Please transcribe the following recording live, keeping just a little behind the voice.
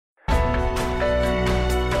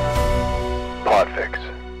Podfix.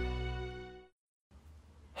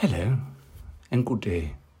 Hello, and good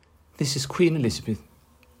day. This is Queen Elizabeth.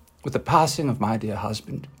 With the passing of my dear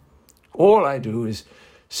husband, all I do is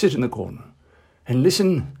sit in the corner and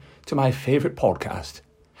listen to my favourite podcast,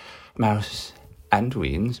 Mouse and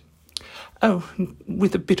Weens. Oh,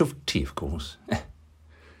 with a bit of tea, of course.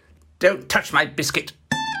 Don't touch my biscuit.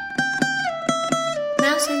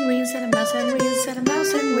 Mouse and Weens and a mouse and Weens and a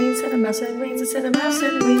mouse and Weens and a mouse and Weens and a mouse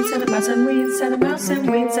and Weens and a mouse and Weens and a mouse and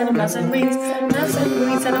Weens and a mouse and Weens and a mouse and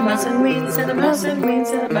Weens and a mouse and Weens and a mouse and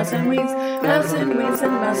Weens and a mouse and Weens, mouse and Weens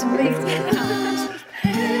and a mouse and Weens.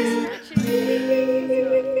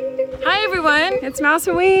 Hi everyone, It's Mouse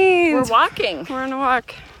and Weens. we're walking. We're on a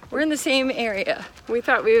walk. We're in the same area. We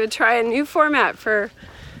thought we would try a new format for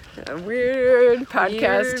a weird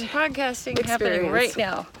podcast. Weird podcasting happening experience. right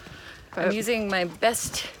now. I'm using my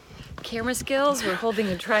best camera skills. We're holding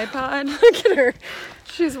a tripod. Look at her.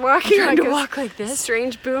 She's walking Trying like to a walk like this.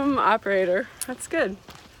 strange boom operator. That's good.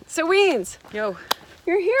 So Weens, Yo,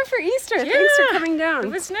 you're here for Easter. Thanks for coming it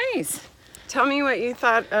down. was nice. Tell me what you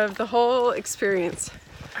thought of the whole experience.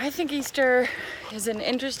 I think Easter is an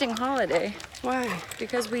interesting holiday Why?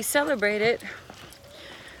 because we celebrate it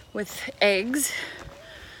with eggs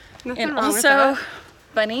Nothing and wrong with also that.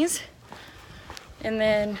 bunnies. And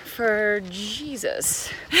then for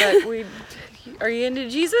Jesus, but are you into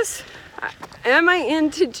Jesus? Am I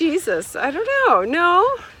into Jesus? I don't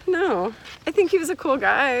know. No. I think he was a cool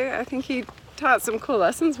guy. I think he taught some cool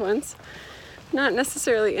lessons once. Not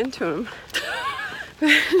necessarily into him.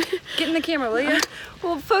 Get in the camera, will you?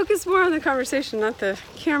 We'll focus more on the conversation, not the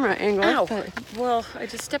camera angle. Ow. But Well, I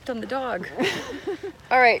just stepped on the dog.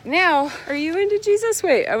 All right, now, are you into Jesus?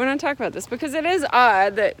 Wait, I want to talk about this because it is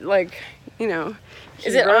odd that,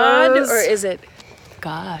 is it odd or is it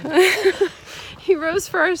God? he rose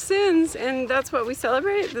for our sins, and that's what we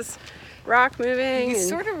celebrate. This rock moving. You and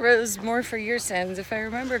sort of rose more for your sins, if I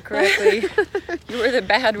remember correctly. You were the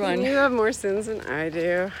bad one. You have more sins than I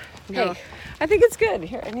do. No, Hey. I think it's good.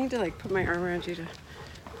 Here, I need to put my arm around you to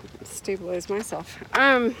stabilize myself.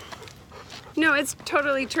 No, it's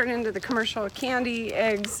totally turned into the commercial candy,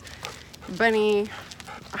 eggs, bunny,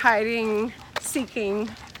 hiding, seeking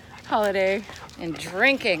holiday, And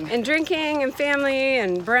drinking. and drinking, and family,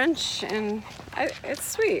 and brunch, and it's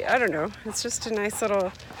sweet. I don't know. It's just a nice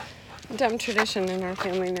little dumb tradition in our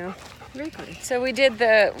family now. Really. So we did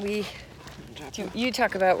you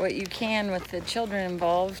talk about what you can with the children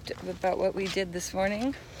involved, about what we did this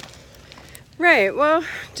morning. Right. Well,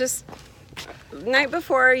 just night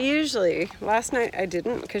before, usually. Last night I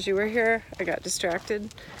didn't because you were here. I got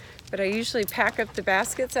distracted. But I usually pack up the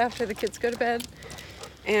baskets after the kids go to bed.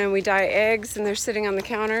 And we dye eggs and they're sitting on the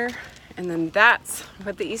counter. And then that's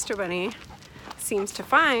what the Easter Bunny seems to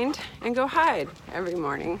find and go hide every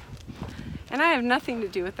morning. And I have nothing to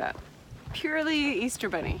do with that. Purely Easter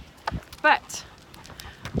Bunny. But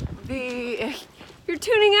you're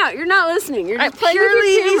tuning out. You're not listening. You're just playing with your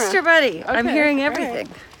Purely camera. Easter Bunny. I'm Okay, hearing all everything.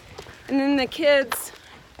 right. And then the kids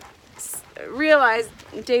realize,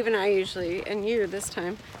 Dave and I usually, and you this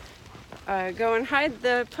time, go and hide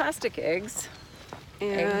the plastic eggs.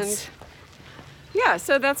 And Eggs. yeah,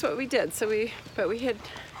 so that's what we did. So we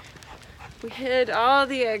hid all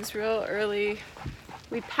the eggs real early.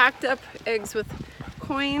 We packed up eggs with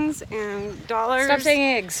coins and dollars Stop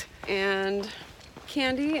saying eggs. and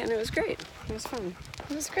candy, and it was great. It was fun.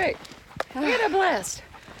 It was great. We had a blast.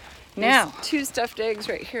 Now, There's 2 stuffed eggs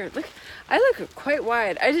right here. Look, I look quite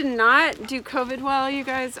wide. I did not do COVID well, you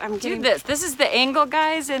guys. I'm do getting this. This is the angle,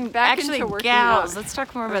 guys, and Back actually into working gals. out. Let's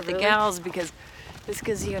talk more Oh, about the really? gals because this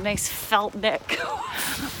gives you a nice felt neck.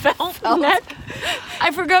 Felt neck?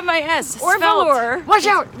 I forgot my S. or Svelte. velour. Watch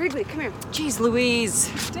out. Wrigley. Come here, Jeez Louise.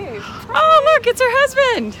 Dave. Oh, look, it's her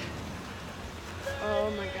husband. Oh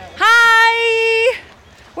my God. Hi.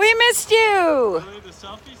 We missed you. The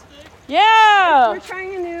selfie stick? Yeah. We're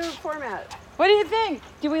trying a new format. What do you think?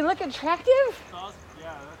 Do we look attractive? Yeah,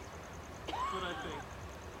 that's what I think.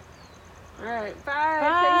 All right. Bye.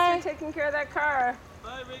 Bye. Thanks for taking care of that car.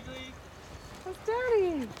 Bye, Wrigley. That's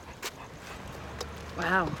Daddy.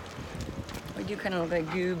 Wow. We do kind of look like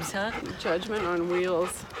goobs, huh? Judgment on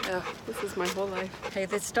wheels. Ugh, this is my whole life. Hey,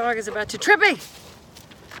 this dog is about to trip me.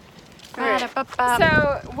 All right.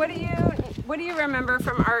 So, what do you remember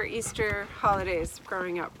from our Easter holidays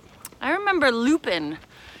growing up? I remember lupin.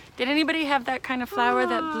 Did anybody have that kind of flower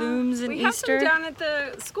that blooms in we have Easter? some down at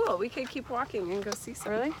the school. We could keep walking and go see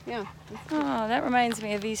some. Really? Yeah. Oh, that reminds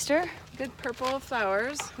me of Easter. Good purple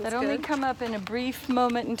flowers. That That's only good. come up in a brief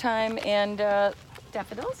moment in time, and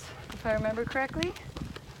daffodils, if I remember correctly.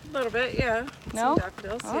 A little bit, yeah. No? Some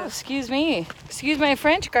daffodils, Oh, yeah. excuse me. Excuse my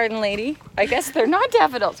French garden lady. I guess they're not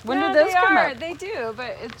daffodils. When did those come up? They do,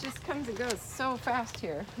 but it just comes and goes so fast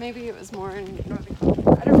here. Maybe it was more in Northern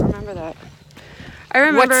California. I don't remember that. I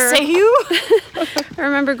remember. What say you? I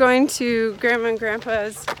remember going to Grandma and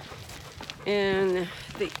Grandpa's in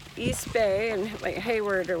the East Bay and like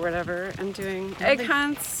Hayward or whatever, and doing egg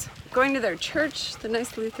hunts. Going to their church, the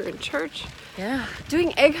nice Lutheran church. Yeah.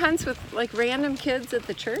 Doing egg hunts with like random kids at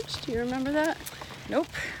the church. Do you remember that? Nope.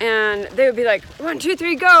 And they would be like, 1, 2,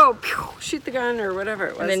 3, go! Pew! Shoot the gun or whatever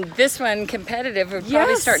it was. And then this one, competitive, would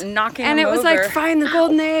probably start knocking and them it was over. like, find the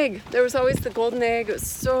golden egg. There was always the golden egg. It was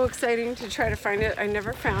so exciting to try to find it. I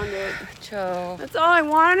never found it. Joe. That's all I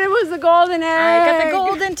wanted was the golden egg. I got the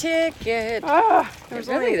golden ticket. Ah, there was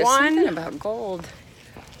Really, only there's something one. about gold.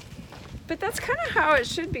 But that's kind of how it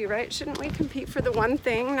should be, right? Shouldn't we compete for the one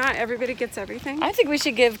thing? Not everybody gets everything. I think we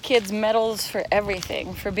should give kids medals for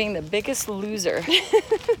everything, for being the biggest loser.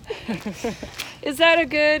 Is that a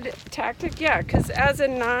good tactic? Yeah, because as a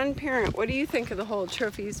non-parent, what do you think of the whole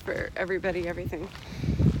trophies for everybody, everything?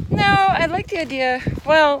 No, I like the idea.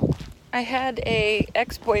 Well, I had a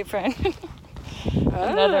ex-boyfriend,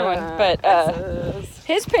 another one, but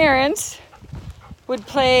his parents would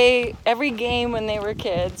play every game when they were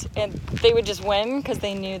kids, and they would just win because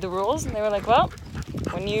they knew the rules, and they were like, well,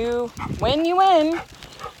 when you win, you win.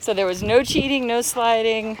 So there was no cheating, no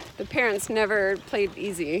sliding. The parents never played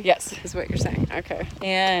easy. Yes. Is what you're saying. Okay.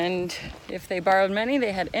 And if they borrowed money,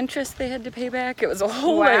 they had interest they had to pay back. It was a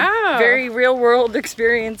whole Wow. very real world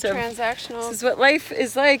experience of Transactional this is what life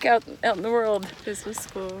is like out in the world. business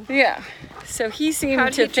school. Yeah. So he seemed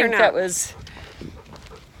How'd to he turn think that out? was,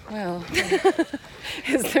 well,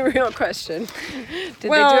 Is the real question. Did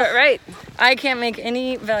Well- they do it right? I can't make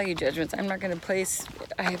any value judgments. I'm not going to place,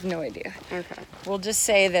 I have no idea. Okay. We'll just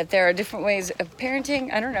say that there are different ways of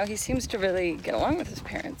parenting. I don't know. He seems to really get along with his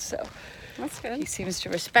parents. So That's he good. seems to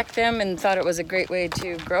respect them and thought it was a great way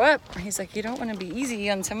to grow up. He's like, you don't want to be easy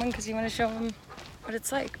on someone because you want to show them what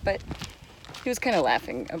it's like. But he was kind of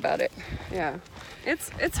laughing about it. Yeah. It's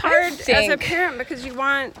hard as a think parent because you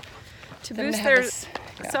want to Them to boost have their this-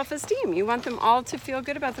 yeah. self-esteem. You want them all to feel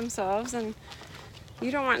good about themselves, and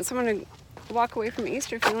you don't want someone to walk away from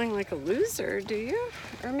Easter feeling like a loser, do you?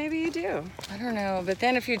 Or maybe you do. I don't know. But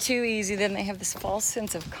then if you're too easy, then they have this false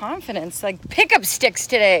sense of confidence. Like pickup sticks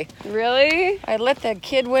today. Really? I let the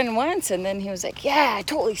kid win once, and then he was like, yeah, I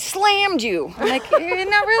totally slammed you. I'm like, eh,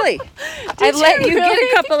 not really. I let you get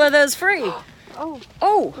a couple of those free. Oh,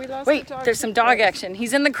 Oh, We lost wait, the dog there's some to dog crows. action.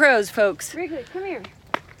 He's in the crows, folks. Wrigley, come here.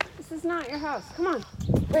 This is not your house. Come on.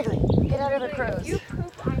 Wrigley, get out of the crows. You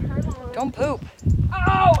pooped on her lawn. Don't poop.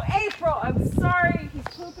 Oh, April, I'm sorry. He's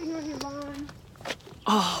pooping on your lawn.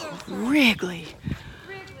 Oh, Wrigley.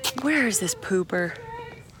 Where is this pooper?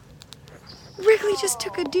 Wrigley just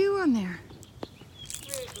took a dew on there.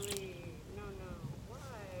 Wrigley. No. Why?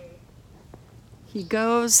 He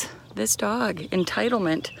goes, this dog,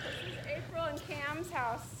 entitlement. This is April and Cam's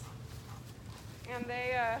house. And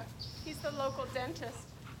he's the local dentist.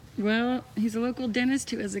 Well, he's a local dentist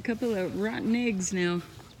who has a couple of rotten eggs now.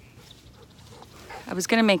 I was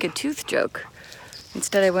gonna make a tooth joke.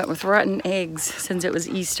 Instead, I went with rotten eggs since it was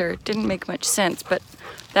Easter. It didn't make much sense, but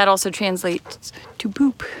that also translates to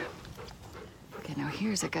poop. Okay, now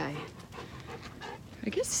here's a guy. I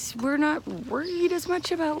guess we're not worried as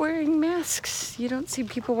much about wearing masks. You don't see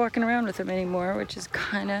people walking around with them anymore, which is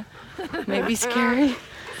kind of maybe scary.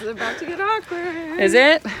 It's about to get awkward. Is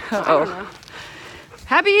it? Uh-oh.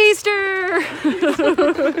 Happy Easter!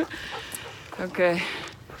 Okay.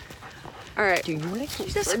 All right. Do you like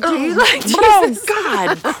Jesus? Do you like Jesus? Oh,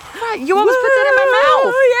 God. You almost put that in my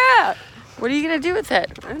mouth. Oh, yeah. What are you going to do with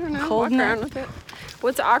that? I don't know. Cold Walk nut? around with it.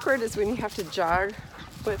 What's awkward is when you have to jog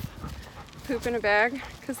with poop in a bag,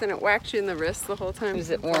 because then it whacked you in the wrist the whole time. Is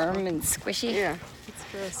it warm and squishy? Yeah. It's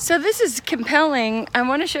gross. So this is compelling. I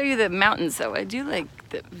want to show you the mountains, though. I do like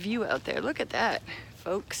the view out there. Look at that,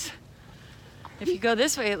 folks. If you go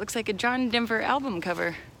this way, it looks like a John Denver album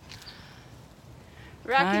cover.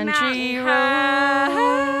 Rocky Country Mountain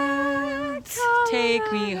roads,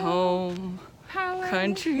 take me home.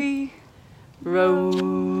 Country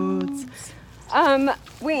roads.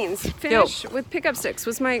 Weens, finish with pickup sticks.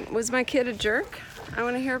 Was my kid a jerk? I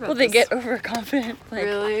want to hear about Well, this. they get overconfident. Like,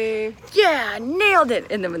 Really? yeah, nailed it.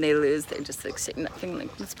 And then when they lose, they're just like saying nothing,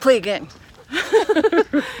 like, let's play again.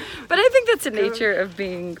 But I think that's the nature of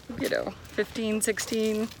being, 15,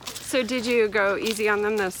 16. So did you go easy on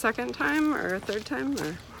them the second time or third time?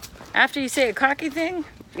 Or? After you say a cocky thing,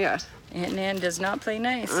 Yeah. Aunt Nan does not play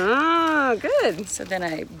nice. Oh, good. So then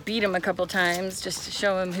I beat him a couple times just to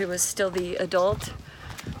show him who was still the adult.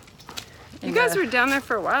 You guys were down there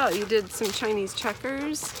for a while. You did some Chinese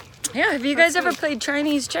checkers. Yeah, have you guys ever played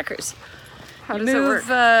Chinese checkers? How You does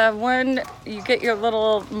that work? move you get your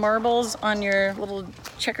little marbles on your little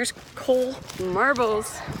checkers hole,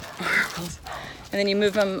 Marbles. and then you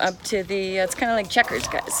move them up to the, it's kind of like checkers,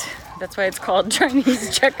 guys. That's why it's called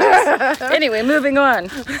Chinese checkers. Anyway, moving on.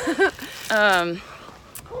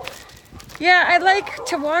 Yeah, I like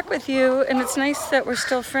to walk with you, and it's nice that we're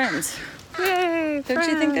still friends. Yay, Don't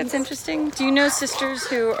you think that's interesting? Do you know sisters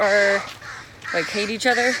who are, like, hate each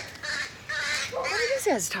other? What are these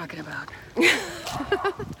guys talking about?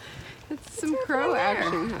 It's some crow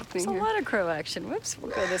action happening There's a here. lot of crow action. Whoops,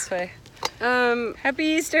 we'll go this way. Um, Happy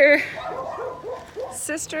Easter.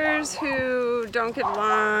 sisters who don't get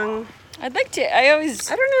along. I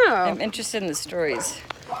don't know. I'm interested in the stories.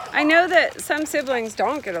 I know that some siblings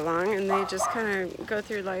don't get along and they just kind of go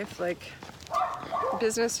through life like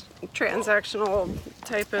business transactional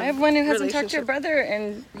type of I have one who hasn't talked to her relationship. brother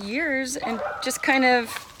in years and just kind of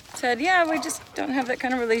said, yeah, we just don't have that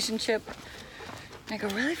kind of relationship. I go,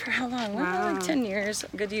 really? For how long? Well, Wow. like 10 years.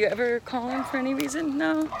 I go, do you ever call him for any reason?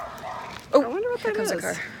 No. Oh, I wonder what here that comes a is.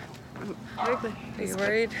 car. Wrigley. Are you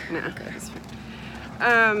worried? No. It's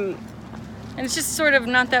fine. And it's just sort of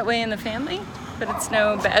not that way in the family, but it's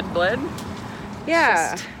no bad blood.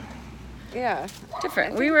 Yeah. Just Yeah.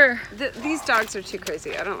 different. These dogs are too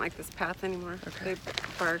crazy. I don't like this path anymore. They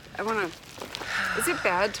bark. I want to. Is it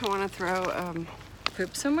bad to want to throw?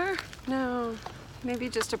 Poop somewhere? No. Maybe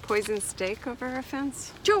just a poison steak over a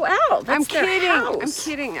fence. Joe, out. I'm That's their kidding. I'm house.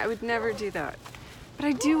 kidding. I would never do that. But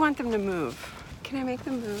I do want them to move. Can I make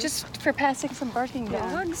them move? Just for passing some barking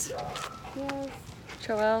dogs? yes.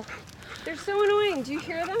 Joel. They're so annoying. Do you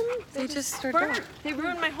hear them? They just are bark. dumb. They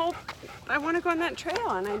ruined my whole. I want to go on that trail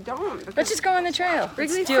and I don't. because Let's just go on the trail.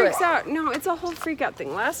 Wrigley Let's do freaks it. out. No, it's a whole freak out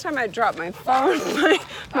thing. Last time I dropped my phone,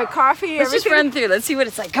 my coffee, Let's just everything. run through. Let's see what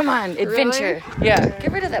it's like. Come on, adventure. Yeah.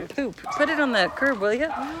 Get rid of that poop. Put it on the curb, will you?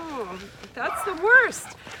 Oh, that's the worst.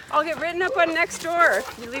 I'll get written up on next door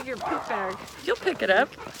if you leave your poop bag. You'll pick it up.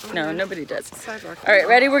 No, nobody does. Sidewalk. All right,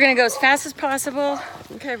 ready? We're gonna go as fast as possible.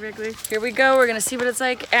 Okay, Wrigley. Here we go. We're gonna see what it's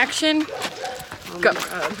like. Action. Go.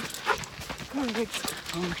 Come on, Wrigley.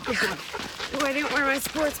 Oh my God. Oh, I didn't wear my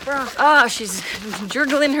sports bra. Ah, she's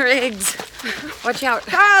jurgling her eggs. Watch out.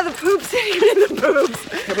 Ah, the poop's sitting in the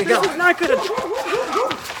boobs. Here we go. This is not good.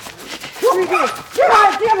 Wrigley.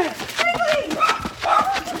 God damn it.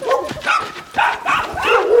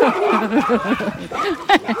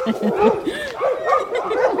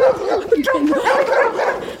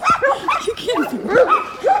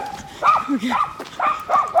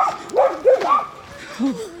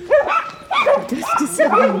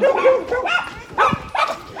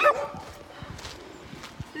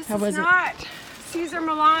 This How is was it? not Cesar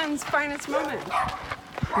Millan's finest moment.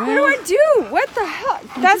 What do I do? What the hell?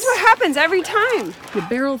 That's what happens every time. The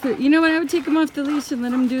barrel through. You know what? I would take him off the leash and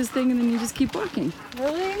let him do his thing, and then you just keep walking.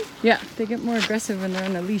 Really? Yeah, they get more aggressive when they're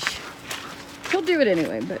on a leash. He'll do it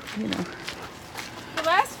anyway, but you know. The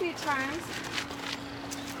last few times,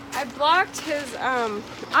 I blocked his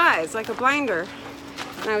eyes like a blinder.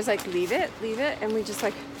 And I was like, leave it, and we just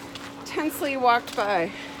like tensely walked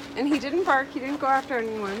by. And he didn't bark, he didn't go after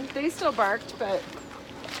anyone. They still barked, but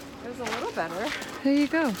it was a little better. There you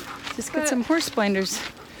go. Just get But- some horse blinders.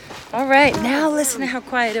 All right, now listen to how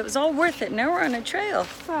quiet. It was all worth it. Now we're on a trail.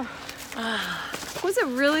 Was it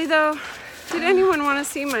really though? Did anyone want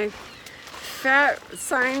to see my fat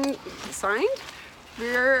signed?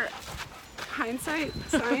 Rear hindsight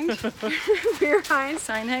signed? Rear hind?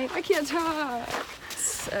 Sign height. I can't talk.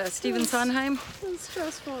 Stephen Sondheim. It's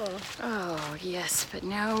stressful. Oh, yes, but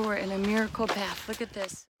now we're in a miracle path. Look at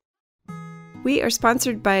this. We are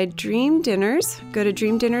sponsored by Dream Dinners. Go to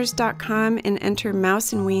dreamdinners.com and enter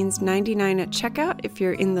Mouse and Weens 99 at checkout if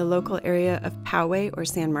you're in the local area of Poway or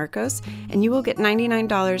San Marcos, and you will get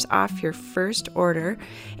 $99 off your first order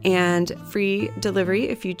and free delivery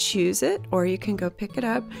if you choose it, or you can go pick it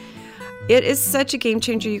up. It is such a game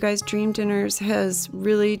changer, you guys. Dream Dinners has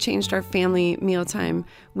really changed our family mealtime.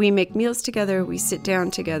 We make meals together, we sit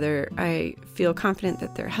down together. I feel confident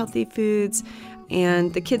that they're healthy foods,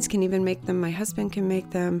 and the kids can even make them. My husband can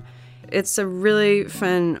make them. It's a really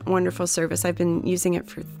fun, wonderful service. I've been using it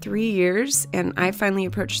for 3 years, and I finally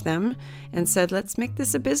approached them and said, let's make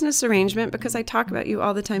this a business arrangement because I talk about you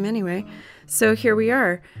all the time anyway. So here we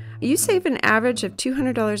are. You save an average of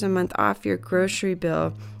 $200 a month off your grocery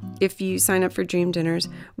bill if you sign up for Dream Dinners,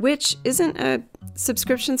 which isn't a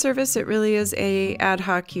subscription service. It really is a ad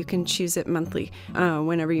hoc. You can choose it monthly.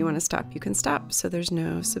 Whenever you want to stop, you can stop. So there's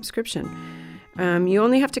no subscription. You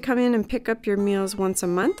only have to come in and pick up your meals once a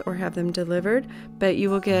month or have them delivered, but you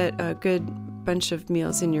will get a good bunch of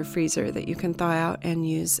meals in your freezer that you can thaw out and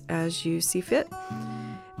use as you see fit.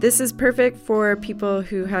 This is perfect for people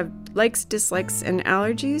who have likes, dislikes, and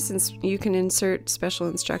allergies, and you can insert special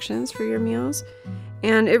instructions for your meals.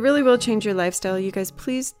 And it really will change your lifestyle. You guys,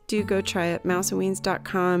 please do go try it,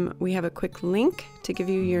 mouseandweens.com. We have a quick link to give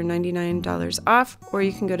you your $99 off, or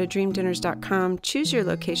you can go to dreamdinners.com, choose your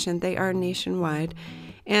location. They are nationwide.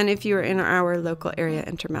 And if you are in our local area,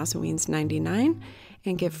 enter Mouse and Weens 99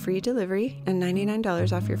 and get free delivery and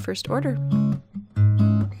 $99 off your first order.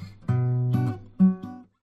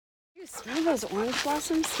 You smell those orange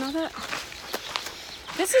blossoms? Smell that?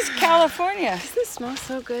 This is California. Doesn't this smell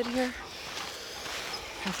so good here?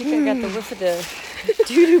 I think I got the whiff of the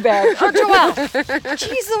doo-doo bag. Oh, Joelle!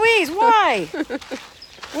 Jeez Louise, why?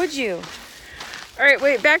 Would you? All right,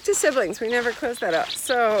 wait, back to siblings. We never closed that up.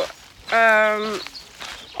 So,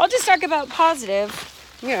 I'll just talk about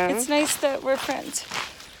positive. yeah. It's nice that we're friends.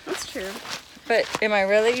 That's true. But am I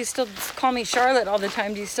really? You still call me Charlotte all the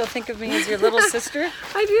time. Do you still think of me as your little sister?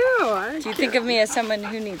 I do. Do you think of me as someone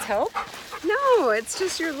who needs help? No, it's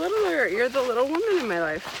just you're the little woman in my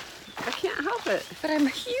life. I can't help it. But I'm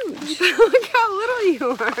huge. Look how little you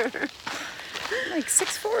are. I'm like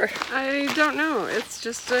 6'4". I don't know. It's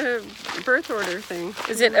just a birth order thing.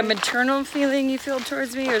 Is it a maternal feeling you feel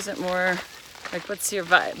towards me, or is it more like, what's your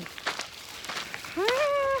vibe?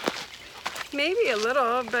 Maybe a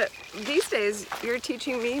little, but these days you're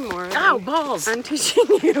teaching me more. Ow, than balls. I'm teaching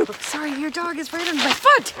you. Sorry, your dog is right on my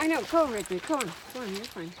foot. I know. Go, Wrigley. Go on. Go on. You're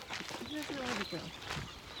fine. You're allowed to go.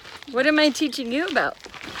 What am I teaching you about?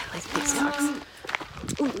 I like big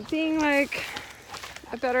dogs. Being like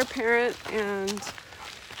a better parent and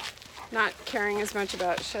not caring as much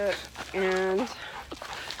about shit and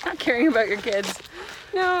Not caring about your kids.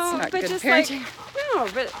 no, It's not but good just parenting. like no,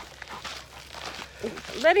 but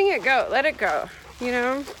letting it go, let it go. You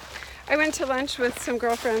know, I went to lunch with some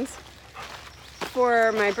girlfriends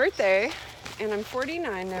for my birthday, and I'm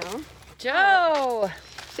 49 now. Joe!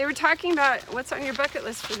 They were talking about what's on your bucket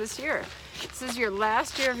list for this year. This is your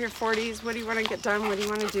last year of your 40s. What do you want to get done? What do you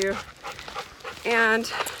want to do? And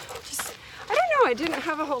just, I don't know, I didn't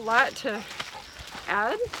have a whole lot to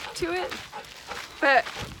add to it. But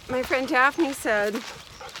my friend Daphne said,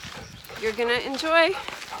 you're going to enjoy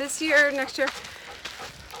this year, next year.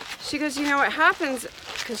 She goes, you know what happens?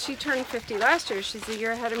 Because she turned 50 last year. She's a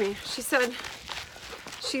year ahead of me. She said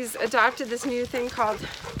she's adopted this new thing called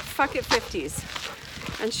Fuck It 50s.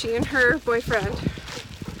 And she and her boyfriend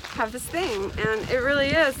have this thing, and it really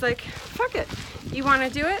is like, fuck it. You want to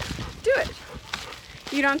do it? Do it.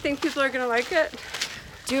 You don't think people are going to like it?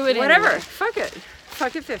 Do it Whatever. anyway. Fuck it.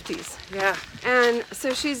 Fuck it 50s. Yeah. And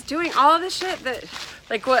so she's doing all of the shit that,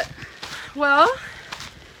 Like what? well,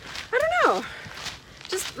 I don't know.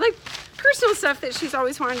 Just like personal stuff that she's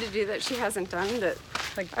always wanted to do that she hasn't done. That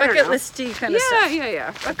Like I don't bucket know. listy kind of stuff.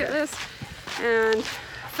 Yeah. Bucket list. And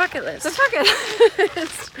Bucket list. the bucket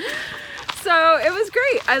list. So it was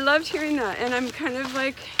great. I loved hearing that. And I'm kind of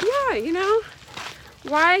like, yeah, you know,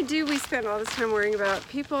 why do we spend all this time worrying about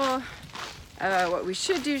people, what we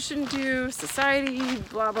should do, shouldn't do, society,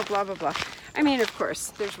 blah, blah, blah, blah, blah. I mean, of course,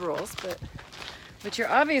 there's rules, But you're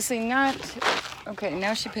obviously not. Okay,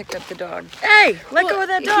 now she picked up the dog. Hey, let go of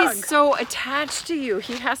that dog. He's so attached to you.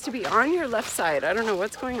 He has to be on your left side. I don't know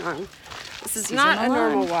what's going on. This is He's not on a the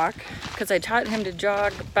normal line. walk. Because I taught him to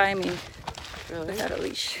jog by me Really. without a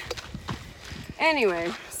leash.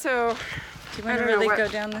 Anyway, so Do you I want to don't know really what- go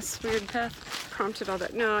down this weird path? prompted all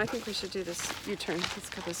that. No, I think we should do this U-turn. Let's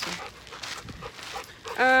go this way.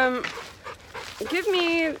 Give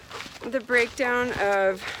me the breakdown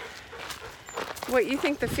of what you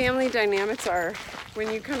think the family dynamics are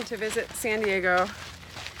when you come to visit San Diego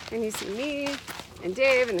and you see me and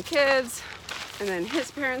Dave and the kids, and then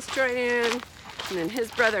his parents join in, and then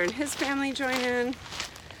his brother and his family join in.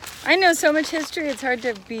 I know so much history, it's hard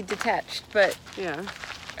to be detached, but Yeah.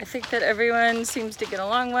 I think that everyone seems to get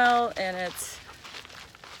along well, and it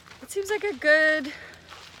seems like a good.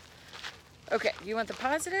 Okay, you want the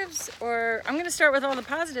positives, or I'm going to start with all the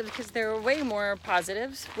positives because there are way more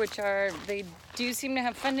positives, which are they do seem to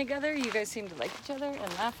have fun together. You guys seem to like each other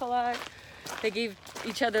and laugh a lot. They gave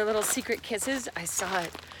each other little secret kisses. I saw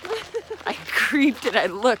it. I creeped and I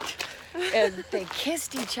looked, and they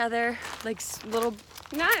kissed each other like little.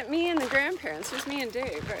 Not me and the grandparents, just me and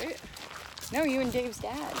Dave, right? No, you and Dave's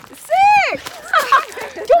dad. Sick!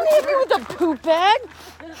 Don't hit me with a poop bag,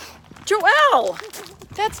 Joelle.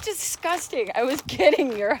 That's disgusting. I was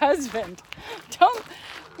kidding, your husband. Don't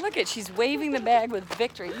look at. She's waving the bag with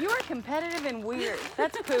victory. You are competitive and weird.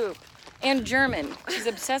 That's poop. And German. She's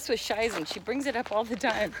obsessed with Scheisen. She brings it up all the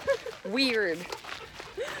time. Weird.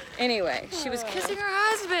 Anyway, she was kissing her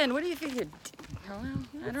husband. What do you think? Well,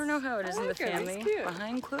 I don't know how it is in the like it. It's family. cute.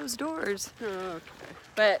 Behind closed doors. Oh, okay.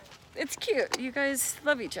 But it's cute. You guys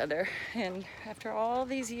love each other. And after all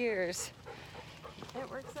these years, It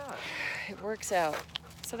works out. it works out.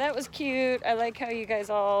 So that was cute. I like how you guys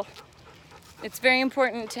all, it's very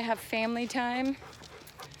important to have family time.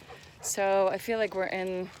 So I feel like we're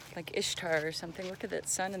in like Ishtar or something. Look at that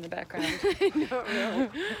sun in the background. Not really.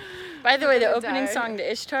 By the way, the gonna opening die. song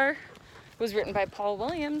to Ishtar was written by Paul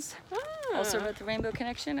Williams. Ah. Also wrote the Rainbow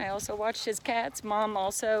Connection. I also watched his cats. Mom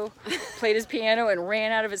also played his piano and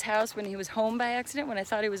ran out of his house when he was home by accident when I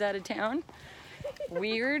thought he was out of town.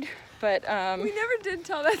 Weird, but We never did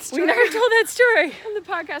tell that we story never told that story. on the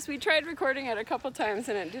podcast. We tried recording it a couple times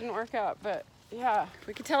and it didn't work out, but yeah.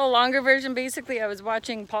 We could tell a longer version. Basically, I was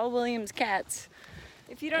watching Paul Williams' cats.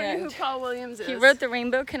 If you don't know who And Paul Williams is, He wrote the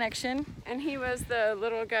Rainbow Connection, and he was the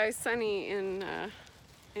little guy Sonny in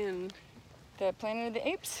the Planet of the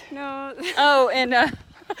Apes. no Oh, and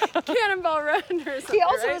Cannonball Run or something. he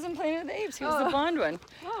also right? was in Planet of the Apes. He was the Oh. blonde one.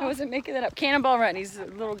 I Oh. wasn't making that up. Cannonball Run. He's a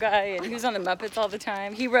little guy, and he was on the Muppets all the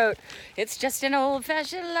time. He wrote "It's Just an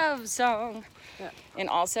Old-Fashioned Love Song," Yeah. and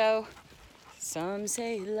also "Some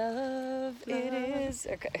Say Love It Is."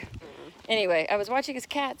 Okay. Anyway, I was watching his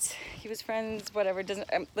cats. He was friends. Whatever. Doesn't.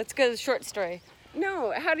 Let's go to the short story.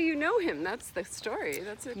 No, how do you know him? That's the story.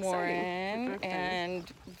 That's exciting. Warren Okay.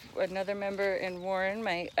 and another member in Warren,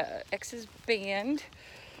 my ex's band,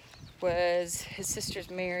 was his sister's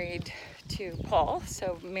married to Paul,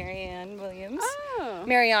 so Marianne Williams. Oh,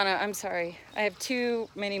 Mariana, I'm sorry. I have too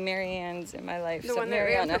many Mariannes in my life. the so one that ran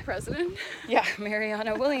Mariana. for president. Yeah,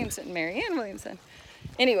 Mariana Williamson, Marianne Williamson.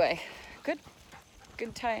 Anyway, good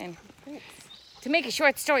tie-in. Thanks. To make a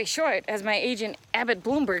short story short, as my agent Abbott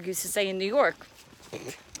Bloomberg used to say in New York,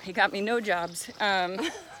 he got me no jobs.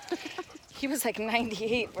 He was like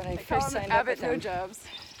 98 when I Call first him signed up Abbott with No him. Jobs.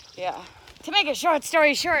 Yeah. To make a short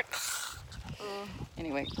story short.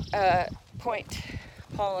 Anyway, point.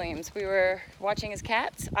 Paul Williams. We were watching his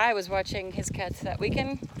cats. I was watching his cats that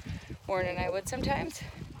weekend. Warren and I would sometimes.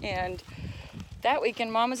 And that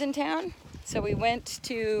weekend, Mom was in town. So we went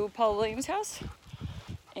to Paul Williams' house.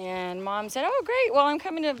 And Mom said, "Oh, great. Well, I'm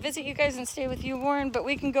coming to visit you guys and stay with you, Warren, but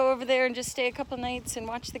we can go over there and just stay a couple nights and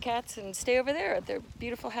watch the cats and stay over there at their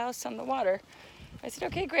beautiful house on the water." I said,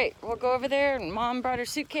 "Okay, great. We'll go over there." And Mom brought her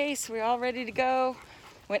suitcase. We were all ready to go.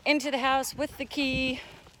 Went into the house with the key.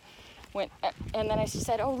 And then I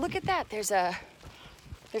said, "Oh, look at that. There's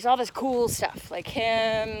all this cool stuff. Like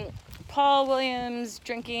him, Paul Williams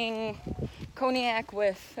drinking cognac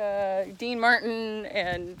with Dean Martin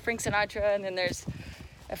and Frank Sinatra. And then there's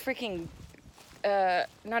a freaking,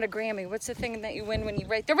 not a Grammy. What's the thing that you win when you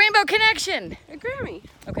write? The Rainbow Connection. A Grammy.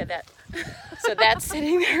 Okay, that. So that's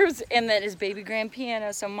sitting there, and that is baby grand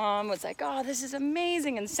piano. So Mom was like, "Oh, this is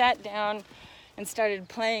amazing," and sat down and started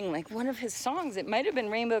playing like one of his songs. It might have been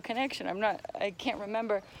Rainbow Connection. I can't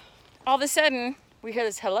remember. All of a sudden, we hear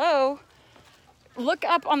this hello. Look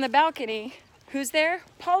up on the balcony. Who's there?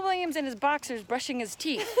 Paul Williams in his boxers brushing his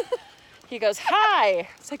teeth. He goes, "Hi."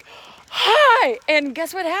 It's like, "Hi." And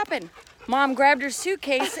guess what happened? Mom grabbed her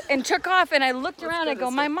suitcase and took off, and I looked around. I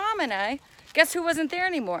go, "My mom and I." Guess who wasn't there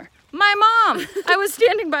anymore? My mom. I was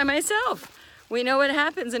standing by myself. We know what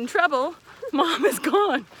happens in trouble. Mom is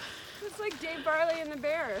gone. It's like Dave Barley and the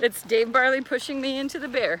Bear. It's Dave Barley pushing me into the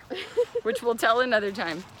bear, which we'll tell another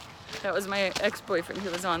time. That was my ex-boyfriend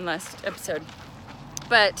who was on last episode.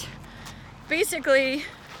 But basically,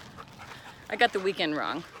 I got the weekend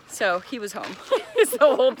wrong. So he was home. It's the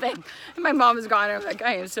whole thing. And my mom was gone. I'm like,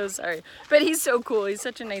 "I am so sorry." But he's so cool. He's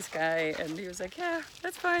such a nice guy. And he was like, "Yeah,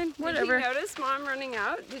 that's fine. Whatever." Did you notice Mom running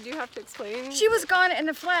out? Did you have to explain? She was gone in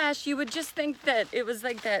a flash. You would just think that it was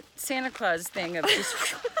like that Santa Claus thing of just...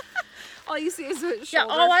 All you see is a Yeah,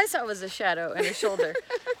 shoulder. all I saw was a shadow and a shoulder.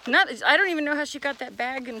 I don't even know how she got that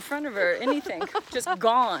bag in front of her, anything. Just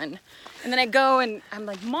gone. And then I go and I'm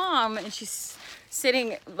like, "Mom," and she's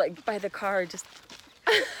sitting like by the car just,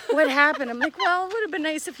 "What happened?" I'm like, "Well, it would have been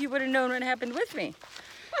nice if you would have known what happened with me."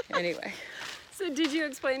 Anyway, So did you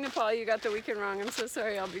explain to Paul you got the weekend wrong? I'm so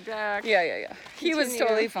sorry. I'll be back. yeah. He was Continue.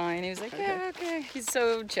 totally fine. He was like, "Yeah, okay." He's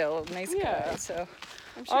so chill, nice Yeah. guy. So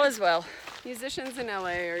I'm all sure is well. musicians in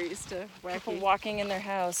LA are used to People wacky. walking in their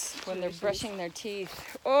house when they're Traditions. brushing their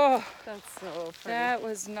teeth. Oh. That's so funny. That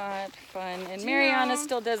was not fun. And Do you Mariana know-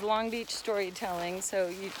 still does Long Beach storytelling,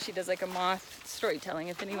 so she does like a moth storytelling.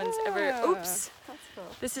 If anyone's ever, Ah, oops, That's cool.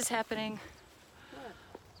 this is happening.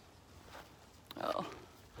 Oh,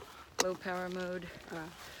 low power mode. Wow.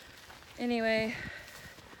 Anyway,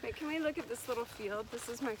 Wait, can we look at this little field? This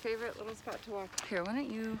is my favorite little spot to walk. Here, why don't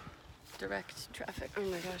you direct traffic? Oh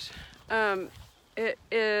my gosh. It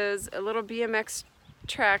is a little BMX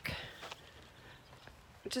track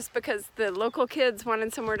just because the local kids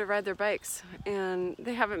wanted somewhere to ride their bikes, and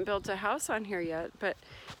they haven't built a house on here yet, but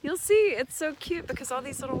you'll see it's so cute because all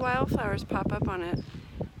these little wildflowers pop up on it,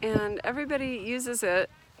 and everybody uses it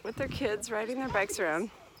with their kids riding their bikes around.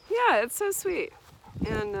 Yeah, it's so sweet.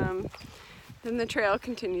 And then the trail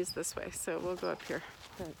continues this way, so we'll go up here.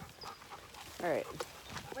 But, all right.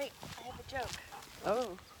 Wait, I have a joke.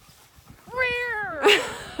 Oh. Where?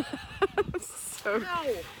 So,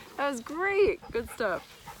 that was great. Good stuff.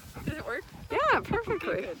 Did it work? Yeah,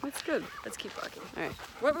 perfectly. That's good. Let's keep walking. All right.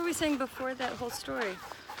 What were we saying before that whole story?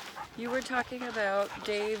 You were talking about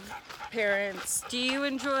Dave, parents. Do you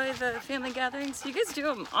enjoy the family gatherings? You guys do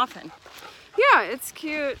them often. Yeah, it's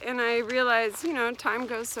cute, and I realize, you know, time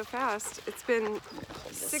goes so fast. It's been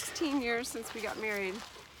 16 years since we got married,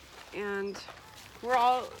 and we're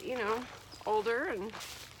all, you know, older and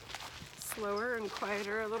slower and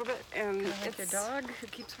quieter a little bit, and Like your it's dog who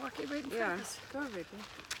keeps walking right in front yeah. of us. Go, Vicky.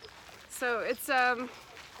 So it's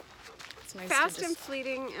It's nice fast to and just...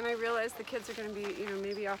 fleeting, and I realize the kids are going to be, you know,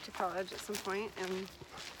 maybe off to college at some point, and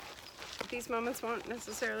these moments won't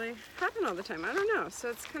necessarily happen all the time. I don't know. So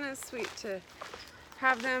it's kind of sweet to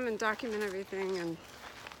have them and document everything and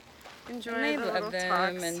enjoy And they the love little them,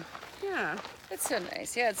 talks. and Yeah. it's so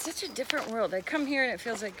nice. Yeah, it's such a different world. I come here and it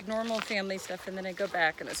feels like normal family stuff, and then I go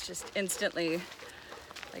back and it's just instantly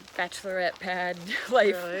like bachelorette pad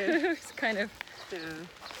life. Really? It's kind of Yeah.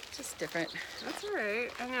 just different. That's all right.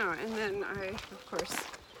 I know. And then I, of course,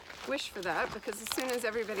 wish for that because as soon as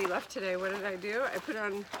everybody left today, what did I do? I put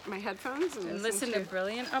on my headphones and And listen to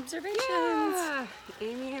brilliant observations. Yeah,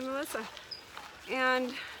 Amy and Melissa.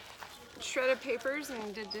 And shredded papers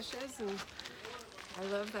and did dishes, and I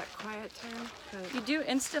love that quiet time. But You do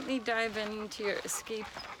instantly dive into your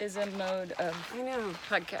escapism mode of I know.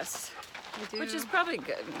 podcasts, I do. which is probably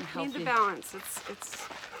good and need healthy. the balance. It's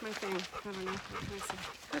my thing. I don't know. What can I say?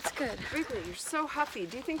 That's good. Wrigley, you're so huffy.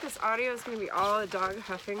 Do you think this audio is going to be all a dog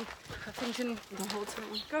huffing Huffington, the whole time?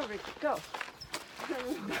 Go, Wrigley, go.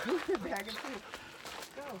 Bag of food.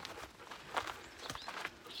 Go.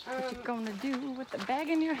 what you gonna do with the bag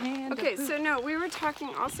in your hand? Okay, of food? so no, we were talking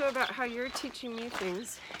also about how you're teaching me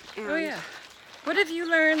things. And Oh yeah. What have you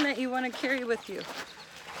learned that you want to carry with you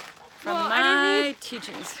from Well, I my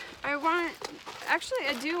teachings? Actually,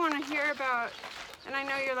 I do want to hear about, and I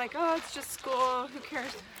know you're like, oh, it's just school, who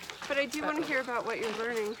cares? But I do want to hear about what you're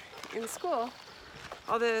learning in school.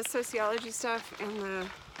 All the sociology stuff and the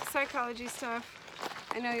psychology stuff.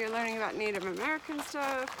 I know you're learning about Native American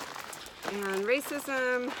stuff and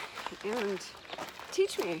racism, and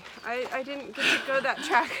teach me. I didn't get to go that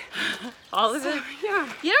track. All of it?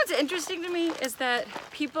 Yeah. You know what's interesting to me is that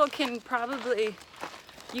people can probably,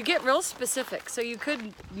 you get real specific, so you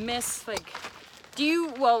could miss like,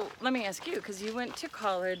 well, let me ask you, because you went to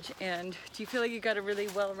college, and do you feel like you got a really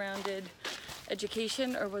well-rounded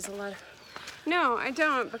education, or was a lot of... No, I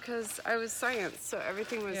don't, because I was science, so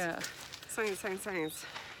everything was Yeah. science, science, science.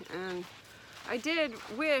 And I did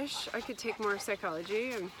wish I could take more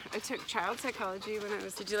psychology, and I took child psychology when I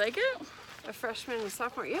was Did you like it? a freshman and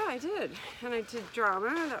sophomore. Yeah, I did. And I did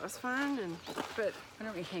drama, that was fun, but Why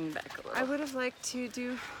don't we hang back a little? I would have liked to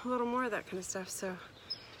do a little more of that kind of stuff, so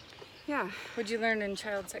yeah. What'd you learn in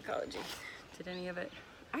child psychology? Did any of it?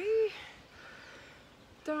 I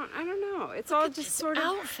don't know. It's all just sort of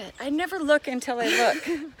outfit. I never look until I look.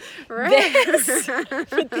 right. This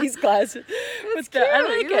with these glasses. It's I cute.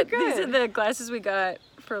 like You look it. These are good. the glasses we got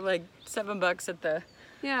for like $7 at the.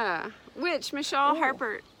 Yeah, which Michelle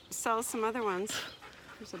Harper sells some other ones.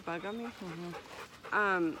 There's a bug on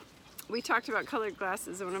me. We talked about colored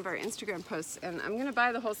glasses in one of our Instagram posts, and I'm gonna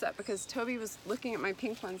buy the whole set because Toby was looking at my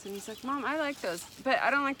pink ones and he's like, Mom, I like those, but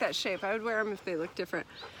I don't like that shape. I would wear them if they look different.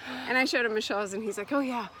 And I showed him Michelle's and he's like, oh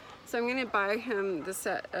yeah. So I'm gonna buy him the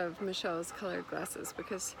set of Michelle's colored glasses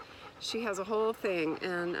because she has a whole thing.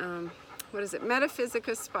 And what is it?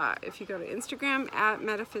 Metaphysica Spa. If you go to Instagram at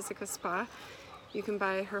Metaphysica Spa, you can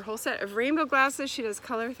buy her whole set of rainbow glasses. She does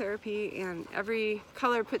color therapy, and every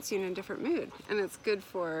color puts you in a different mood, and it's good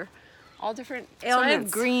for all different So I have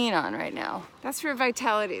ailments. green on right now. That's for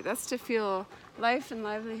vitality. That's to feel life and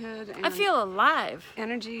livelihood and I feel alive.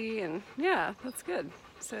 energy, and yeah, that's good.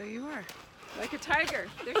 So you are like a tiger.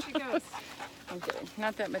 There she goes. I'm kidding.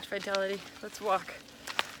 Not that much vitality. Let's walk.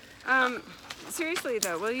 Seriously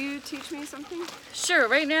though, will you teach me something? Sure.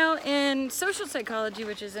 Right now in social psychology,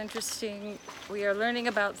 which is interesting, we are learning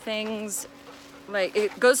about things like,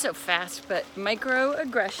 it goes so fast, but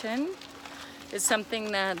microaggression is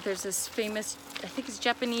something that there's this famous, I think it's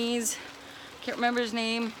Japanese, can't remember his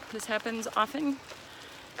name. This happens often,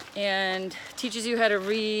 and teaches you how to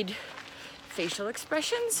read facial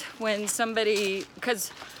expressions when somebody,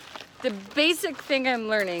 because the basic thing I'm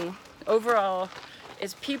learning overall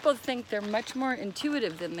is people think they're much more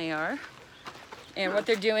intuitive than they are. And what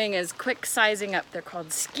they're doing is quick sizing up. They're called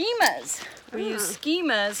schemas. We use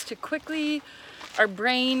schemas to quickly, our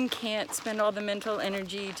brain can't spend all the mental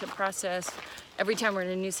energy to process every time we're in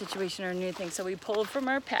a new situation or a new thing. So we pull from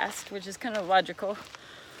our past, which is kind of logical.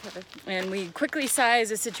 And we quickly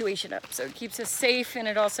size a situation up. So it keeps us safe, and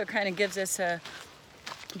it also kind of gives us a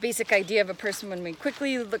basic idea of a person when we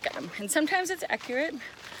quickly look at them. And sometimes it's accurate.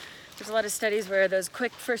 There's a lot of studies where those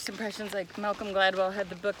quick first impressions, like Malcolm Gladwell had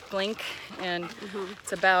the book Blink, and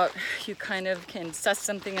it's about you kind of can suss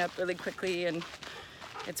something up really quickly, and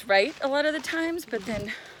it's right a lot of the times, but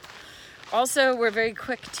then also we're very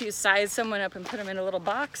quick to size someone up and put them in a little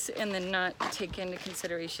box and then not take into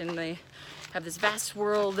consideration they have this vast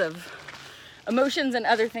world of emotions and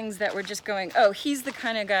other things that we're just going, oh, he's the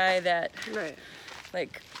kind of guy that,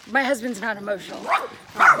 like, my husband's not emotional.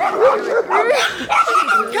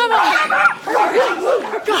 Come on!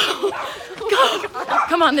 Go!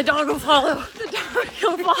 Come on, the dog will follow.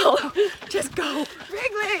 He'll follow. Just go.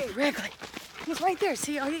 Wrigley. He's right there.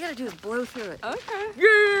 See, all you gotta do is blow through it. Okay.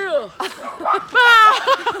 Yeah!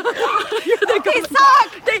 They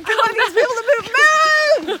suck! They come. These people to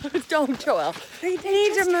move. Don't, Joel. They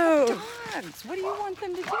need to move. Dogs. What do you want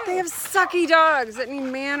them to do? They have sucky dogs that need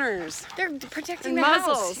manners. They're protecting And the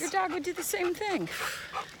muzzles. house. Your dog would do the same thing.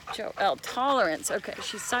 Joel, tolerance. Okay,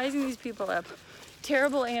 she's sizing these people up.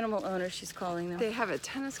 Terrible animal owners, she's calling them. They have a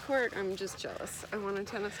tennis court. I'm just jealous. I want a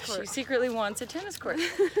tennis She court. secretly wants a tennis court.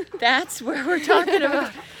 That's where we're talking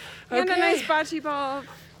about. And a Okay. nice bocce ball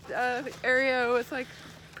area with like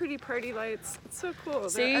pretty party lights. It's so cool.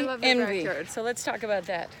 See, I love the envy. backyard. So let's talk about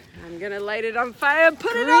that. I'm gonna light it on fire and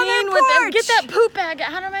put it on Green their with them. porch. Get that poop bag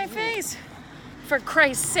out of my face. For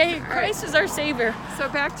Christ's sake, Christ is our savior. So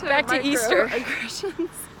back to Easter.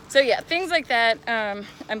 aggressions. So yeah, things like that.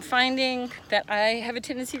 I'm finding that I have a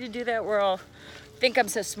tendency to do that. We're all think I'm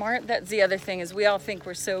so smart. That's the other thing, is we all think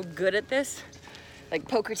we're so good at this. Like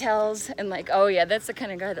poker tells, and like, oh yeah, that's the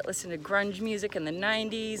kind of guy that listened to grunge music in the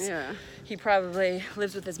 90s. Yeah. He probably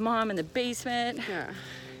lives with his mom in the basement. Yeah.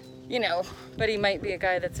 You know, but he might be a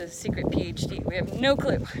guy that's a secret PhD. We have no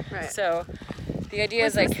clue. Right. So the idea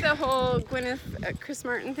Was is like, this the whole Gwyneth, Chris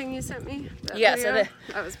Martin thing you sent me? That yeah, so video?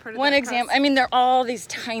 That was part of one that example. class? I mean, there are all these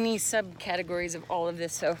tiny subcategories of all of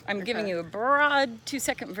this. So I'm giving you a broad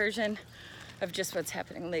 2-second version of just what's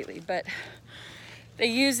happening lately. But they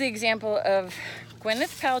use the example of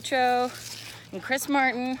Gwyneth Paltrow and Chris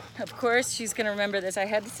Martin. Of course, she's going to remember this. I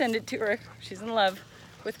had to send it to her. She's in love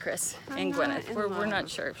with Chris and not Gwyneth. in We're love. not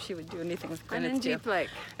sure if she would do anything with I'm in Gwyneth too. deep lake.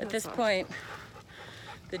 At That's this all. point,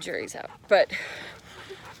 the jury's out. But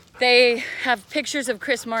they have pictures of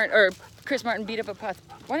Chris Martin beat up a pot.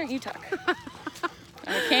 Why don't you talk?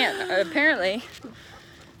 I can't. Apparently,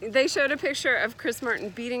 They showed a picture of Chris Martin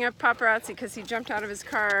beating up paparazzi because he jumped out of his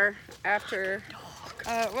car after.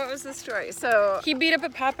 What was the story? So he beat up a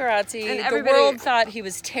paparazzi. And The everybody- world thought he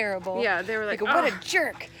was terrible. yeah, they were like, what "Oh, a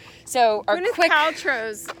jerk. So our Gwyneth quick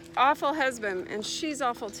Paltrow's awful husband, and she's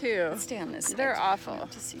awful too. stay on this. They're side. awful.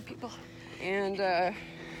 To see people. And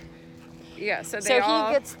yeah, so they So all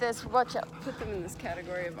he gets this. Watch out. put them in this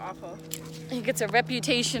category of awful. He gets a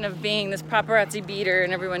reputation of being this paparazzi beater,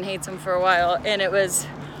 and everyone hates him for a while. And it was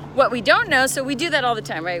what we don't know. So we do that all the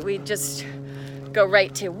time, right? We just go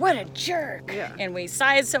right to what a jerk, Yeah. and we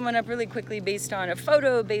size someone up really quickly based on a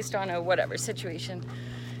photo, based on a whatever situation.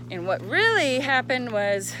 And what really happened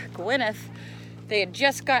was Gwyneth, they had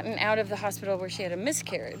just gotten out of the hospital where she had a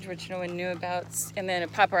miscarriage, which no one knew about, and then a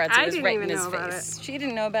paparazzi I was didn't right even in his know about face. She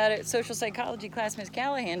didn't know about it. Social psychology class Miss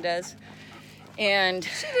Callahan does. And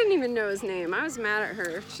She didn't even know his name. I was mad at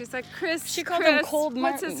her. She's like, Chris. She called Chris, him Cold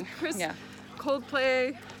What's his Martin. Chris? Yeah.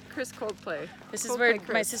 Coldplay. Chris Coldplay. this is Coldplay where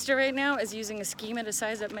Chris. my sister right now is using a schema to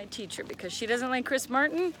size up my teacher because she doesn't like Chris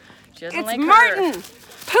Martin. She doesn't It's like Martin. her.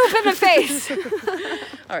 Poop in the face.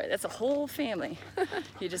 All right, that's a whole family.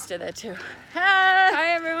 You just did that too. Hi, Hi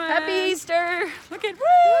everyone. Happy Easter. Look at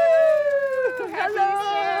woo!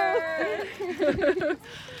 Hello.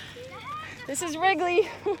 This is Wrigley.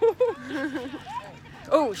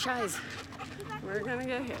 Oh, shies. We're gonna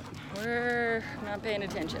get hit. We're not paying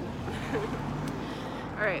attention.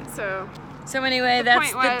 All right, so So anyway, the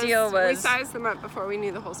that's point the deal we was sized them up before we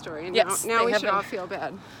knew the whole story. And Yes, now they we should haven't- all feel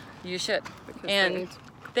bad. you should. Because And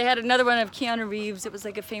they had another one of Keanu Reeves. It was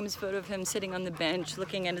like a famous photo of him sitting on the bench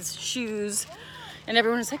looking at his shoes. And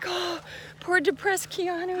everyone was like, oh, poor depressed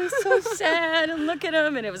Keanu, he's so sad, and look at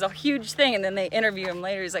him. And it was a huge thing. And then they interview him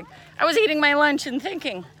later. He's like, I was eating my lunch and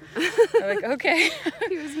thinking. They're like, okay.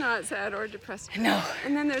 He was not sad or depressed. No.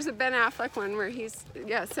 And then there's a Ben Affleck one where he's,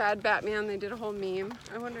 sad Batman. They did a whole meme.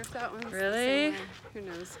 I wonder if that one's the Really? same way. Who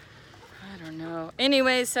knows? I don't know.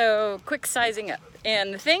 Anyway, so quick sizing up.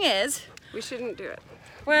 And the thing is, We shouldn't do it.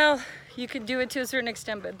 well, you could do it to a certain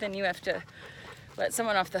extent, but then you have to let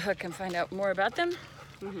someone off the hook and find out more about them.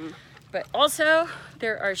 But also,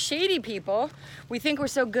 there are shady people. We think we're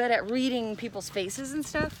so good at reading people's faces and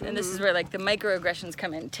stuff, and this is where like the microaggressions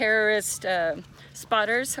come in. Terrorist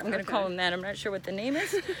spotters, I'm gonna call them that. I'm not sure what the name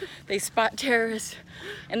is. They spot terrorists,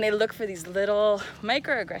 and they look for these little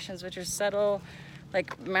microaggressions, which are subtle,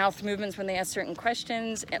 like mouth movements when they ask certain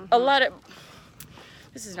questions. And a lot of,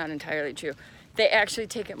 this is not entirely true. They actually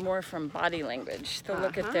take it more from body language. They'll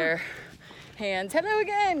look at their hands. Hello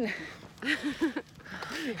again.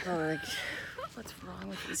 People are like, what's wrong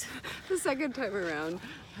with these? The second time around,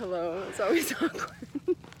 hello, it's always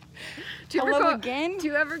awkward. Do you Hello again? Do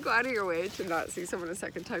you ever go out of your way to not see someone a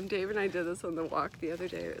second time? Dave and I did this on the walk the other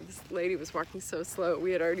day. This lady was walking so slow.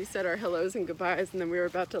 We had already said our hellos and goodbyes, and then we were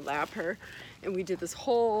about to lap her. And we did this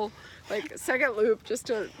whole, second loop just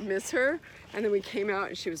to miss her. And then we came out,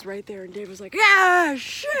 and she was right there, and Dave was like, yeah,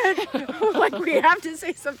 shit! We have to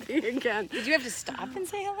say something again. Did you have to stop and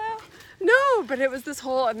say hello? No, but it was this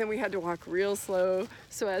whole, and then we had to walk real slow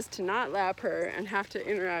so as to not lap her and have to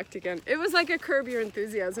interact again. It was like a Curb Your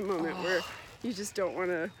Enthusiasm moment where you just don't want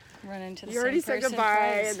to. Run into the You same already said person goodbye,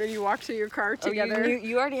 twice. and then you walk to your car Oh, together.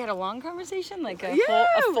 you already had a long conversation? Like a Yeah,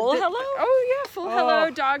 full hello? Oh yeah, full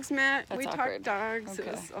hello. Dogs met. That's We awkward. talked dogs. Okay.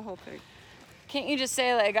 It was a whole thing. Can't you just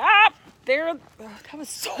say like, there, oh, that was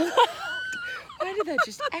so loud. Why did that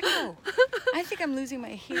just echo? I think I'm losing my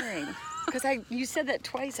hearing. Because you said that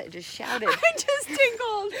twice, I just shouted. I just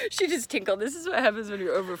tinkled. She just tinkled. This is what happens when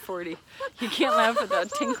you're over 40. You can't laugh without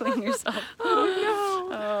tinkling yourself. Oh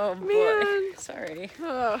Oh boy. Man. Sorry. no.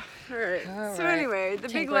 All right. All So right. anyway, the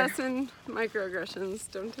big Tinkler. lesson: microaggressions.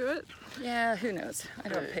 Don't do it. Yeah, who knows? I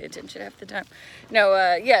don't pay attention half the time.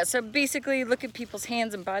 No, so basically look at people's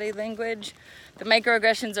hands and body language. The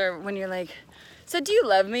microaggressions are when you're like, so do you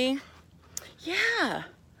love me? Yeah.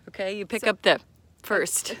 Okay, you pick up the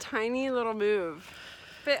first. A tiny little move.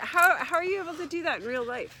 But how are you able to do that in real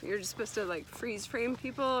life? You're just supposed to freeze frame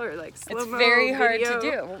people or slow-mo It's very hard video?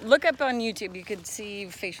 to do. Look up on YouTube. You could see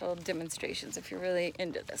facial demonstrations if you're really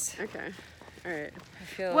into this. Okay. All right. I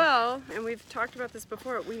feel Well, and we've talked about this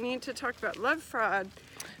before. We need to talk about love fraud.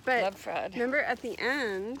 But love fraud. remember at the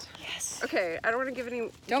end, Yes. okay, I don't want to give any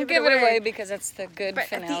Don't give it away because that's the good But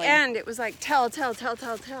finale. at the end, it was like tell.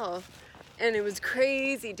 And it was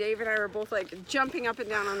crazy. Dave and I were both jumping up and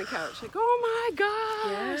down on the couch. Oh my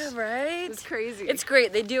gosh. Yeah, right? It was crazy. It's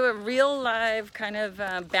great. They do a real live kind of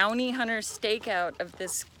bounty hunter stakeout of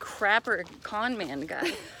this crapper con man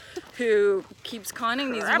guy who keeps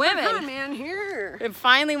conning these women. Come on, man, here. And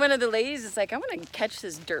finally, one of the ladies is like, I want to catch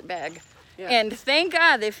this dirtbag. Yeah. And thank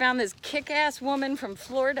God they found this kick-ass woman from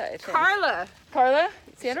Florida, I think. Carla?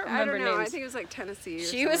 See, I don't remember I don't know. names. I think it was Tennessee. Or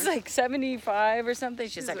She was somewhere. 75 or something.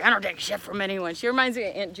 She's like, I don't take shit from anyone. She reminds me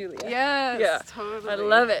of Aunt Julia. Yes, Yeah. totally. I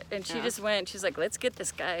love it. And she Yeah. just went, she's like, let's get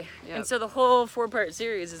this guy. Yep. And so the whole 4-part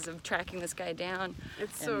series is of tracking this guy down.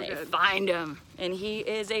 It's and so they good. find him. And he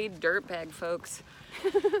is a dirtbag, folks.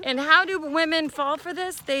 And how do women fall for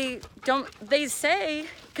this? They say,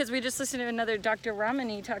 because we just listened to another Dr.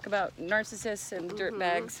 Ramani talk about narcissists and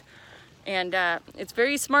dirtbags. And it's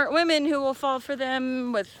very smart women who will fall for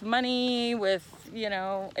them with money, with,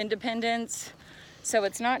 independence. So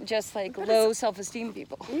it's not just low self-esteem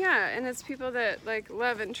people. Yeah, and it's people that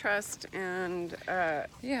love and trust and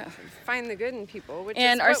Yeah. find the good in people, which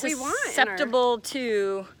And is are what we want. in our- susceptible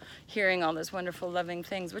to hearing all those wonderful, loving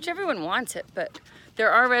things, which everyone wants it, but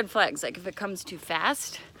there are red flags. Like if it comes too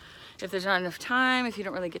fast, if there's not enough time, if you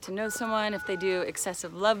don't really get to know someone, if they do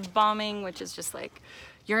excessive love bombing, which is just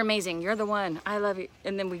you're amazing, you're the one, I love you,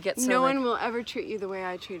 and then we get so No one will ever treat you the way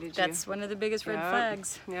I treated you. that's one of the biggest red Yep.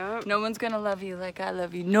 flags. Yep. No one's gonna love you like I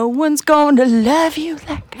love you. No one's gonna love you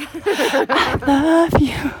like I love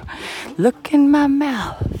you. Look in my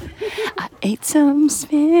mouth. I ate some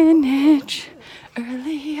spinach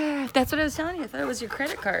earlier. That's what I was telling you. I thought it was your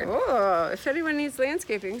credit card. Oh, if anyone needs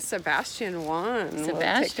landscaping, Sebastian Juan will take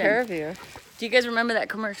Sebastian. care of you. Do you guys remember that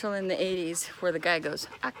commercial in the 80s where the guy goes,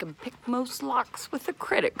 I can pick most locks with a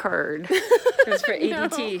credit card? It was for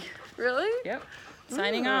ADT. Really? Yep.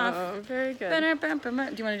 Signing off. Oh, very good. Do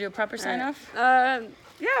you want to do a proper sign off?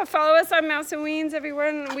 Yeah, follow us on Mouse and Weens,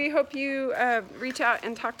 everyone. We hope you reach out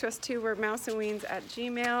and talk to us too. We're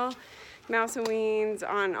mouseandweens@gmail.com. Mouse and Weens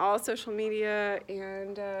on all social media,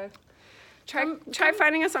 and try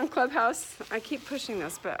finding us on Clubhouse. I keep pushing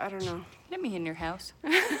this, but I don't know. Let me in your house.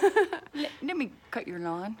 let me cut your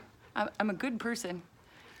lawn. I'm a good person.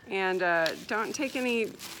 And don't take any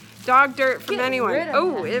dog dirt from anyone. rid of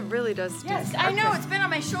Oh, that. it really does stink. Yes, I know. It's been on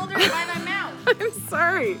my shoulder and by my mouth. I'm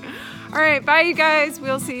sorry. All right, bye, you guys.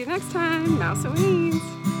 We'll see you next time. Mouse and Weens.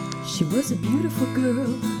 She was a beautiful girl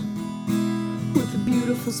with a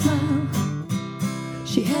beautiful smile.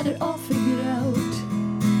 She had it all figured out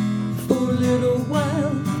for a little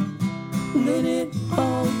while. Then it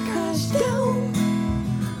all crashed down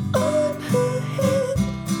on her head.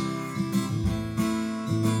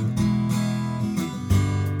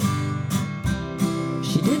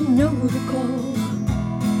 She didn't know who to call,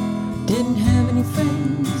 didn't have any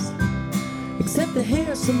friends except the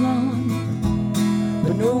hair salon,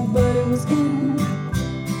 but nobody was in.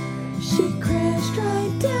 She crashed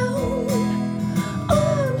right down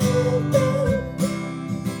on her bed.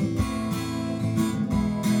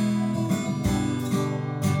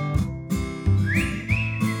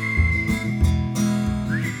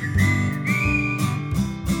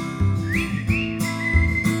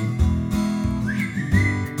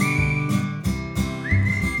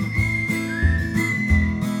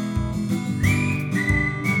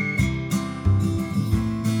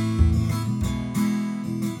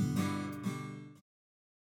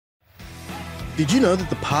 Did you know that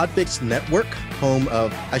the Podfix Network, home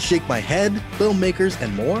of I Shake My Head, Filmmakers,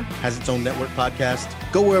 and more, has its own network podcast?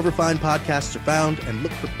 Go wherever fine podcasts are found and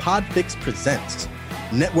look for Podfix Presents.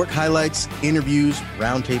 Network highlights, interviews,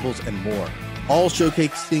 roundtables, and more, all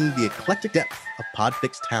showcasing the eclectic depth of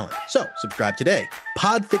Podfix talent. So subscribe today.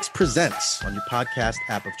 Podfix Presents on your podcast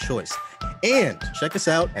app of choice. And check us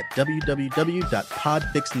out at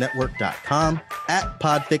www.podfixnetwork.com, at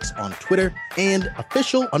Podfix on Twitter, and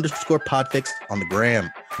official_Podfix on the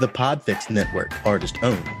gram. The Podfix Network, artist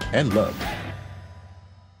owned and loved.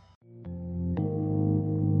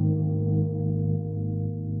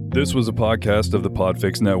 This was a podcast of the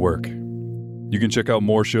Podfix Network. You can check out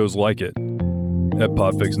more shows like it at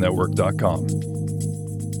podfixnetwork.com.